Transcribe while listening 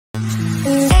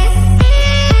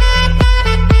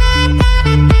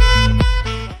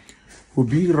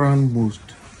Obi ran most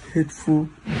hateful,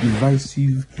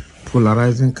 divisive,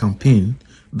 polarizing campaign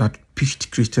that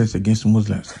pitched Christians against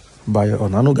Muslims by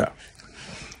Onanuga.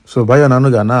 So Bayo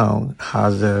Onanuga now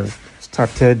has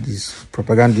started this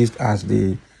propagandist as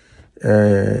the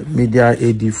media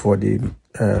AD for the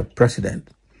president.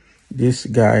 This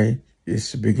guy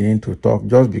is beginning to talk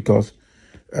just because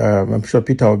I'm sure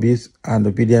Peter Obi and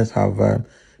Obedience have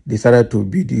decided to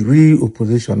be the real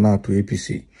opposition now to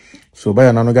APC. So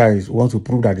Bayo Onanuga wants to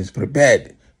prove that he's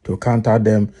prepared to counter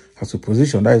them as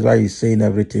opposition. That is why he's saying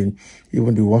everything,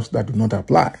 even the ones that do not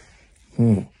apply.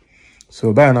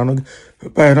 So Bayo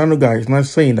Onanuga is not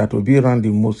saying that Obi ran the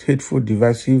most hateful,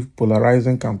 divisive,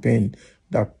 polarizing campaign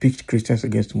that pitched Christians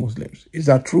against Muslims. Is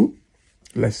that true?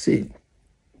 Let's see.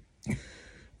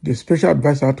 The special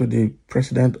advisor to the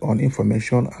president on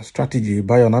information and strategy,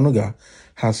 Bayo Onanuga,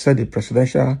 has said the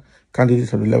presidential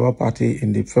candidate of the Labour Party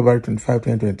in the February 25,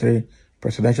 2023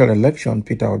 presidential election,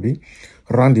 Peter Obi,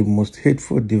 ran the most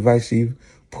hateful, divisive,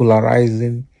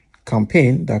 polarizing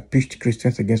campaign that pitched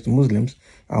Christians against Muslims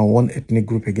and one ethnic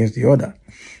group against the other.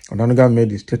 Onanuga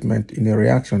made the statement in a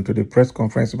reaction to the press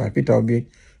conference by Peter Obi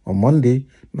on Monday,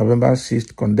 November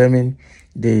 6th, condemning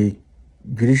the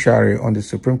judiciary on the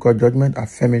Supreme Court judgment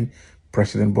affirming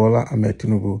President Bola Ahmed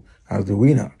Tinubu as the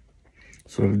winner.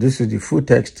 So this is the full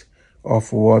text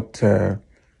of what Bayo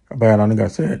Onanuga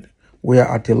said. We are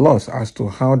at a loss as to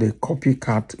how the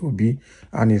copycat Obi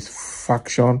and his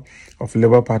faction of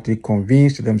Labour Party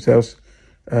convinced themselves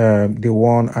they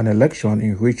won an election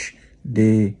in which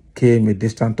they came a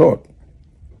distant third.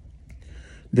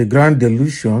 The grand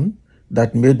delusion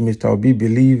that made Mr. Obi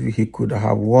believe he could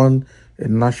have won a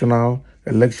national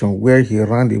election where he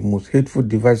ran the most hateful,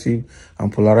 divisive,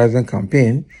 and polarizing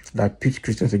campaign that pitched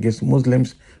Christians against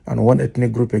Muslims and one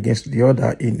ethnic group against the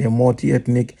other in a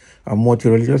multi-ethnic and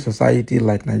multi-religious society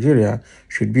like Nigeria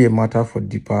should be a matter for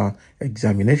deeper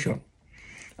examination.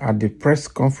 At the press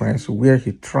conference where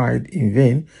he tried in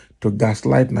vain to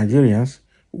gaslight Nigerians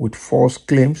with false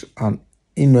claims and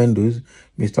innuendos,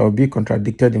 Mr. Obi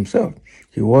contradicted himself.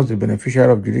 He was the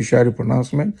beneficiary of judiciary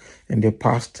pronouncement in the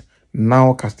past,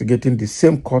 now castigating the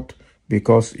same court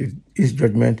because his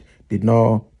judgment did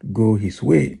not go his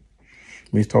way.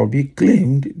 Mr. Obi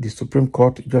claimed the Supreme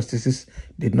Court justices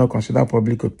did not consider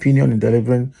public opinion in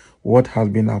delivering what has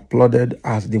been applauded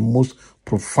as the most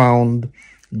profound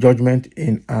judgment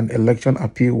in an election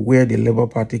appeal where the Labour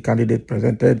Party candidate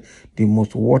presented the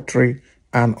most watery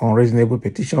and unreasonable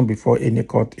petition before any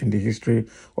court in the history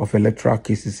of electoral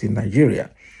cases in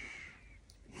Nigeria.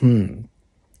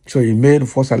 So he made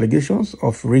false allegations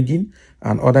of rigging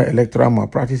and other electoral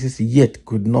malpractices, yet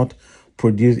could not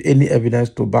produce any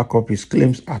evidence to back up his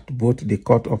claims at both the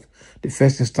court of the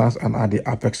first instance and at the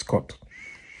apex court.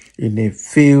 In a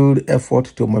failed effort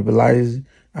to mobilize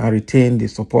and retain the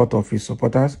support of his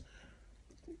supporters,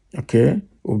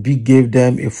 Obi gave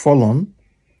them a fallen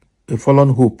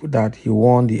hope that he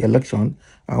won the election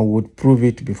and would prove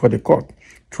it before the court.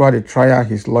 Throughout the trial,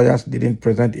 his lawyers didn't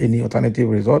present any alternative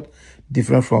result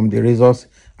different from the results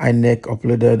INEC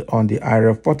uploaded on the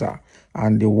IRF portal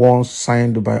and the ones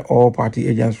signed by all party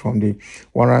agents from the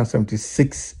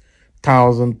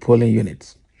 176,000 polling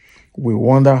units. We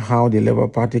wonder how the Labour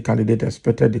Party candidate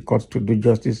expected the court to do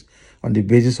justice on the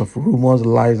basis of rumors,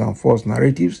 lies, and false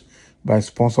narratives by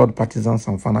sponsored partisans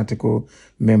and fanatical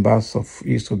members of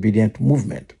his obedient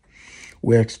movement.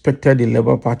 We expected the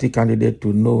Labour Party candidate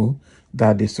to know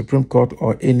that the Supreme Court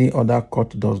or any other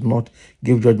court does not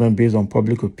give judgment based on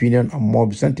public opinion and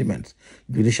mob sentiments.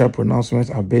 Judicial pronouncements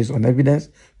are based on evidence,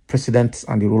 precedents,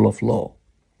 and the rule of law.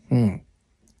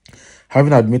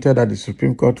 Having admitted that the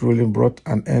Supreme Court ruling brought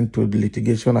an end to the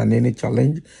litigation and any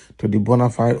challenge to the bona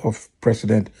fide of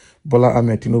President Bola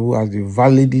Ahmed Tinubu as the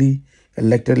validly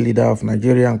elected leader of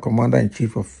Nigeria and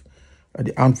commander-in-chief of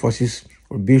the armed forces,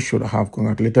 Obi should have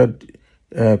congratulated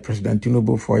President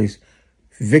Tinubu for his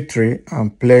victory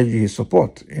and pledged his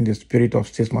support in the spirit of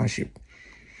statesmanship.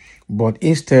 But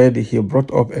instead, he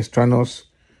brought up extraneous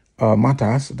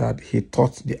matters that he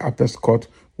thought the apex court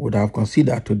would have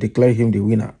considered to declare him the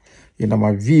winner. In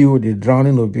my view, the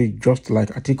drowning Obi, just like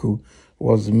Atiku,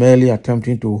 was merely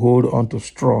attempting to hold on to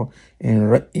straw in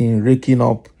raking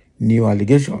up new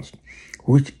allegations,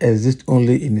 which exist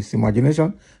only in his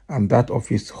imagination and that of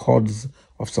his hordes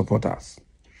of supporters.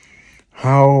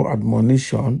 Our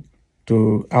admonition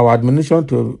to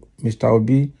Mr.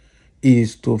 Obi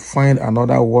is to find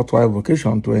another worthwhile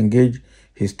vocation to engage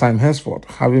his time henceforth,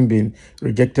 having been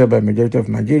rejected by a majority of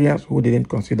Nigerians who didn't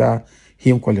consider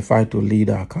him qualified to lead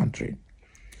our country.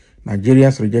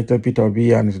 Nigerians rejected Peter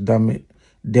Obi and his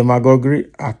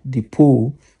demagoguery at the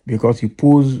poll because he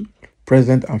posed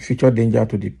present and future danger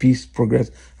to the peace,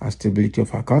 progress, and stability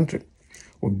of our country.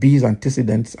 Obi's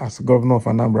antecedents as governor of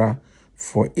Anambra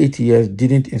for 8 years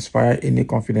didn't inspire any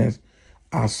confidence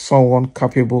as someone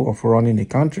capable of running a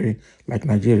country like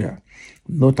Nigeria.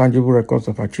 No tangible records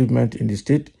of achievement in the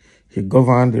state he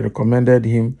governed recommended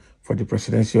him for the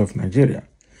presidency of Nigeria.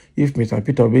 If Mr.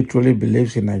 Peter Obi truly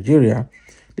believes in Nigeria,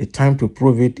 the time to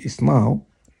prove it is now,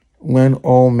 when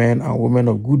all men and women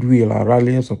of goodwill are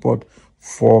rallying support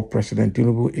for President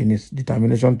Tinubu in his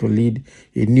determination to lead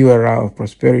a new era of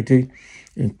prosperity,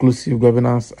 inclusive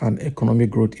governance, and economic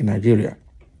growth in Nigeria.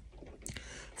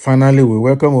 Finally, we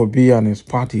welcome Obi and his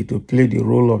party to play the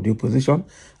role of the opposition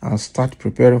and start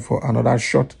preparing for another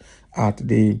shot at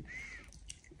the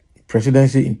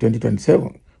presidency in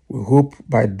 2027. We hope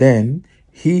by then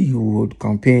he would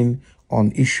campaign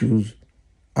on issues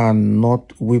and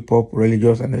not whip up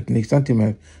religious and ethnic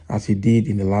sentiment as he did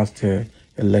in the last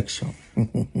election.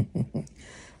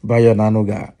 Bayo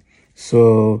Onanuga.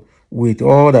 So with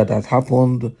all that has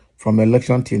happened from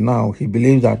election till now, he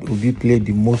believes that Obi played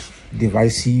the most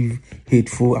divisive,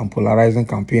 hateful, and polarizing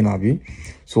campaign, Abi.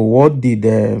 So what did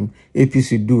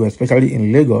APC do, especially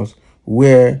in Lagos,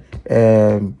 where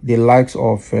the likes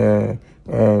of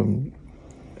MC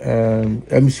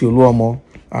Oluomo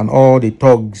and all the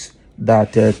thugs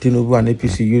that Tinubu and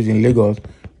APC used in Lagos,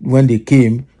 when they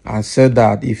came and said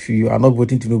that if you are not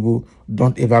voting Tinubu,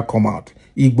 don't ever come out.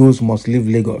 Igbos must leave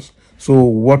Lagos. So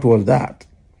what was that?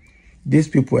 These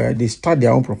people, they start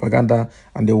their own propaganda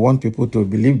and they want people to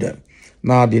believe them.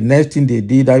 Now, the next thing they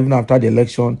did, even after the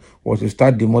election, was to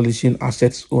start demolishing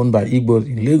assets owned by Igbos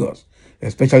in Lagos,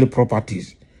 especially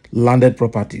properties, landed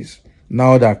properties.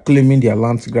 Now they're claiming their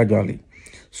lands gradually.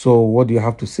 So what do you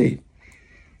have to say?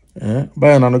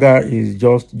 Bayo Onanuga is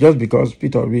just because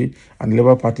Peter Obi and the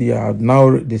Labour Party are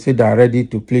now, they say they are ready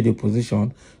to play the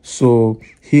opposition. So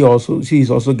he is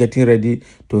also getting ready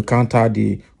to counter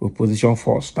the opposition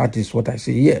force. That is what I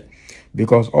say here.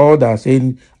 Because all they are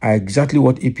saying are exactly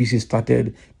what APC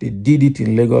started. They did it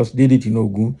in Lagos, did it in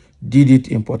Ogun, did it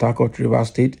in Port Harcourt, River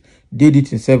State, did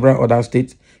it in several other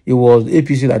states. It was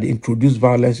APC that introduced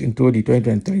violence into the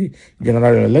 2023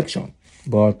 general election.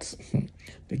 But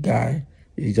the guy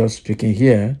is just speaking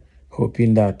here,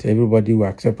 hoping that everybody will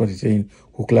accept what he's saying,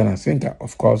 hook, line, and sinker.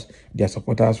 Of course, their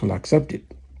supporters will accept it.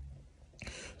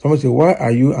 Somebody say, why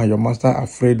are you and your master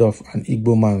afraid of an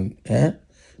Igbo man?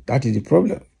 That is the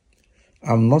problem.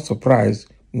 I'm not surprised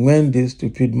when this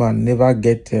stupid man never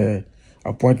get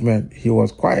appointment. He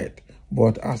was quiet.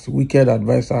 But as wicked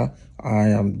advisor, I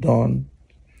am done.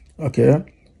 Okay?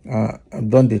 I'm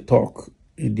done the talk,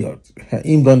 idiot.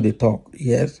 Him done the talk,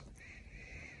 yes.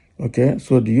 Okay,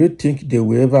 so do you think they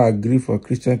will ever agree for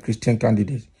Christian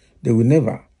candidates? They will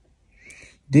never.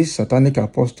 This satanic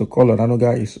apostle called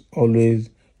Onanuga is always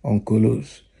on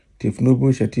colos.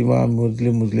 Tinubu, Shetima,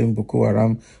 Muslim, Boko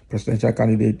Haram presidential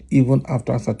candidate, even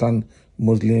after Satan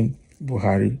Muslim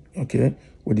Buhari. Okay,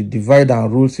 with the divide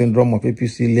and rule syndrome of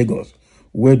APC Lagos,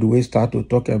 where do we start to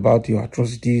talk about your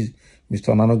atrocities, Mr.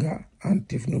 Onanuga and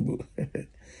Tinubu?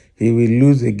 He will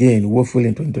lose again, woefully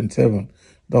in 2027.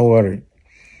 Don't worry.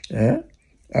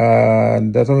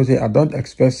 And that's why I say I don't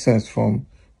expect sense from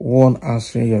one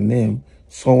answering your name.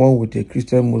 Someone with a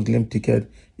Christian Muslim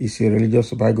ticket is a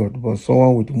religious bigot, but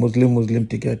someone with Muslim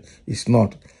ticket is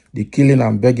not. The killing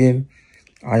and begging,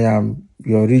 I am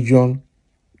your region,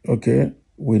 okay,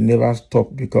 will never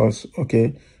stop because,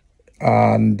 okay,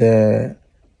 and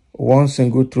one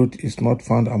single truth is not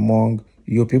found among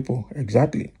your people.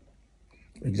 Exactly.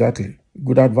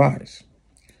 Good advice.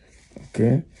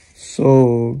 Okay.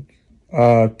 So,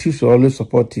 thieves will always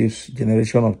support thieves,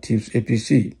 generation of thieves,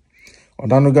 APC.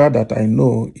 Onanuga, that I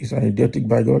know, is an idiotic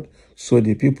bigot. So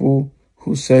the people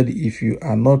who said if you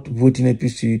are not voting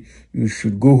APC, you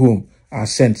should go home are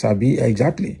sent, Sabi.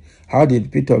 Exactly. How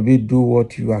did Peter Obi do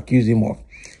what you accuse him of?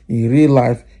 In real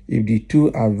life, if the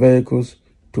two are vehicles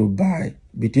to buy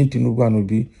between Tinubu and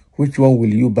Obi, which one will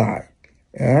you buy?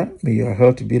 May your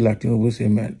health be like Tinubu's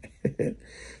amen.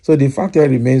 So the fact here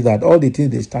remains that all the things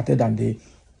they started and they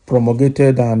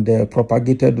promulgated and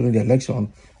propagated during the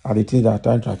election are the things that are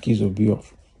trying to accuse Obi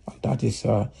of. And that is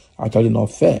actually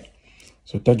not fair.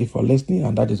 So thank you for listening,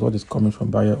 and that is what is coming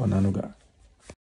from Bayo Onanuga.